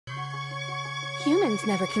Humans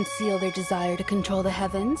never conceal their desire to control the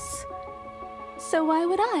heavens. So why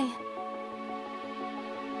would I?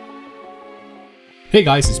 Hey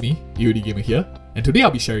guys, it's me, EODGamer here, and today I'll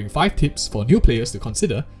be sharing 5 tips for new players to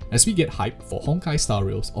consider as we get hyped for Honkai Star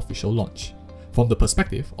Rail's official launch, from the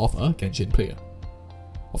perspective of a Genshin player.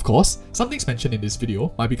 Of course, some things mentioned in this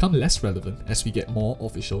video might become less relevant as we get more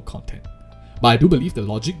official content, but I do believe the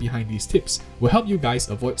logic behind these tips will help you guys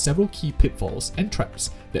avoid several key pitfalls and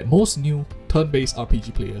traps that most new turn-based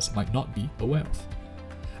RPG players might not be aware of.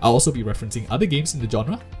 I'll also be referencing other games in the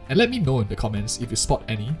genre, and let me know in the comments if you spot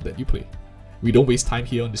any that you play. We don't waste time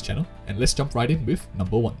here on this channel, and let's jump right in with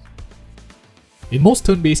number 1. In most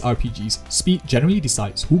turn-based RPGs, speed generally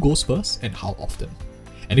decides who goes first and how often.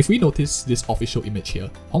 And if we notice this official image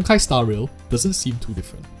here, Honkai Star Rail doesn't seem too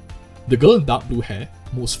different. The girl in dark blue hair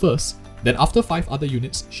moves first, then after 5 other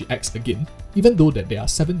units she acts again, even though that there are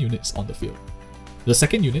 7 units on the field. The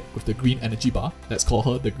second unit with the green energy bar, let's call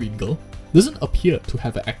her the green girl, doesn't appear to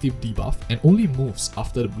have an active debuff and only moves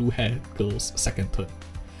after the blue hair girl's second turn.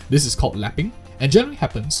 This is called lapping, and generally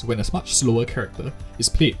happens when a much slower character is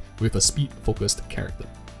played with a speed-focused character.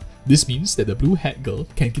 This means that the blue-haired girl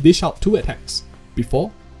can dish out 2 attacks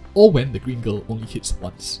before or when the green girl only hits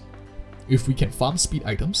once. If we can farm speed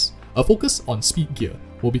items, a focus on speed gear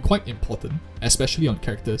will be quite important, especially on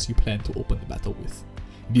characters you plan to open the battle with.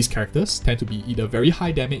 These characters tend to be either very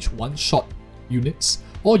high damage one-shot units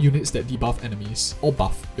or units that debuff enemies or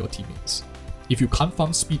buff your teammates. If you can't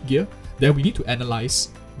farm speed gear, then we need to analyze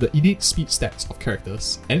the innate speed stats of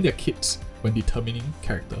characters and their kits when determining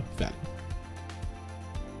character value.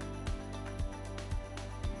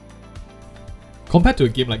 Compared to a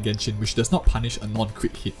game like Genshin, which does not punish a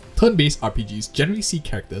non-crit hit, turn-based RPGs generally see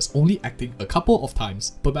characters only acting a couple of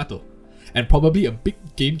times per battle, and probably a big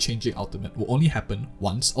game-changing ultimate will only happen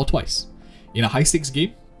once or twice. In a high-stakes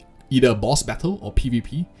game, either a boss battle or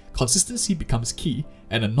PvP, consistency becomes key,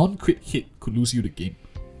 and a non-crit hit could lose you the game.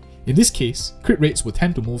 In this case, crit rates will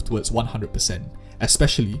tend to move towards 100%,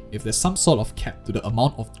 especially if there's some sort of cap to the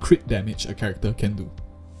amount of crit damage a character can do.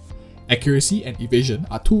 Accuracy and evasion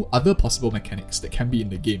are 2 other possible mechanics that can be in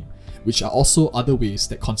the game, which are also other ways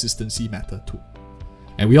that consistency matter too.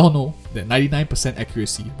 And we all know that 99%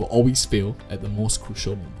 accuracy will always fail at the most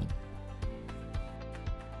crucial moment.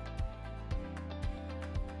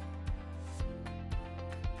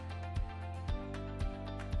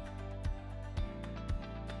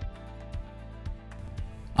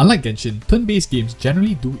 Unlike Genshin, turn-based games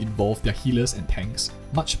generally do involve their healers and tanks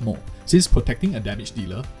much more, since protecting a damage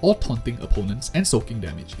dealer or taunting opponents and soaking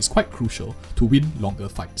damage is quite crucial to win longer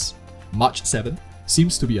fights. March 7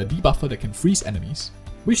 seems to be a debuffer that can freeze enemies,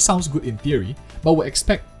 which sounds good in theory, but would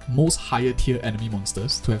expect most higher tier enemy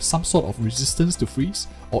monsters to have some sort of resistance to freeze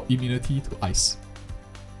or immunity to ice.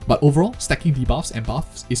 But overall, stacking debuffs and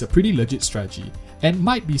buffs is a pretty legit strategy, and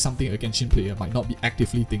might be something a Genshin player might not be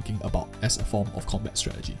actively thinking about as a form of combat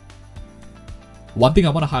strategy. One thing I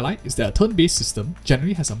want to highlight is that a turn-based system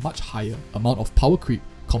generally has a much higher amount of power creep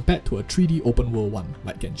compared to a 3D open world one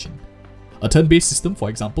like Genshin. A turn-based system, for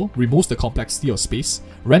example, removes the complexity of space,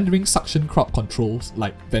 rendering suction crowd controls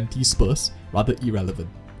like Venti Spurs rather irrelevant.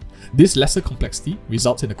 This lesser complexity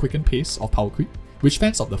results in a quickened pace of power creep, which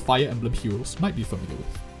fans of the Fire Emblem heroes might be familiar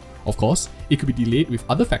with. Of course, it could be delayed with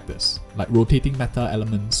other factors, like rotating meta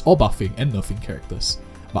elements or buffing and nerfing characters.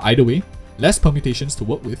 But either way, less permutations to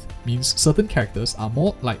work with means certain characters are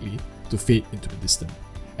more likely to fade into the distance,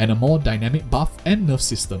 and a more dynamic buff and nerf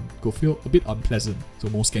system could feel a bit unpleasant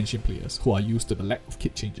to most Genshin players who are used to the lack of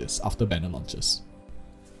kit changes after banner launches.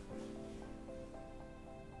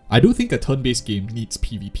 I do think a turn-based game needs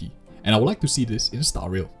PvP, and I would like to see this in Star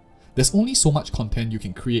Rail. There's only so much content you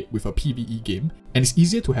can create with a PvE game, and it's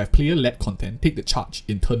easier to have player-led content take the charge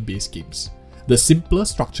in turn-based games. The simpler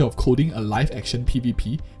structure of coding a live-action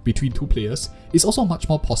PvP between 2 players is also much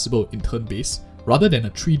more possible in turn-based rather than a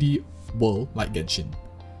 3D world like Genshin,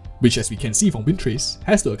 which, as we can see from Windtrace,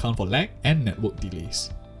 has to account for lag and network delays.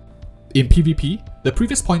 In PvP, the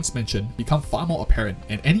previous points mentioned become far more apparent,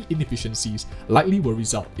 and any inefficiencies likely will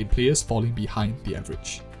result in players falling behind the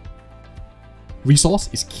average. Resource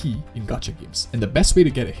is key in gacha games, and the best way to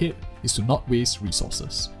get ahead is to not waste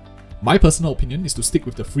resources. My personal opinion is to stick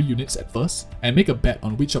with the free units at first and make a bet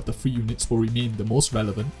on which of the free units will remain the most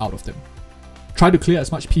relevant out of them. Try to clear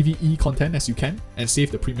as much PvE content as you can and save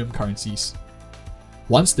the premium currencies.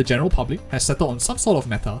 Once the general public has settled on some sort of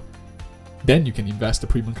meta, then you can invest the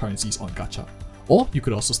premium currencies on gacha. Or you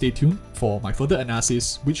could also stay tuned for my further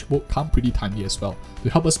analysis, which will come pretty timely as well, to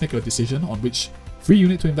help us make a decision on which free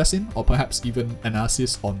unit to invest in, or perhaps even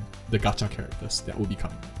analysis on the gacha characters that will be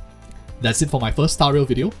coming. That's it for my first Star Rail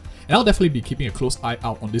video, and I'll definitely be keeping a close eye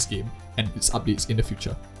out on this game and its updates in the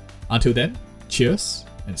future. Until then, cheers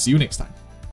and see you next time.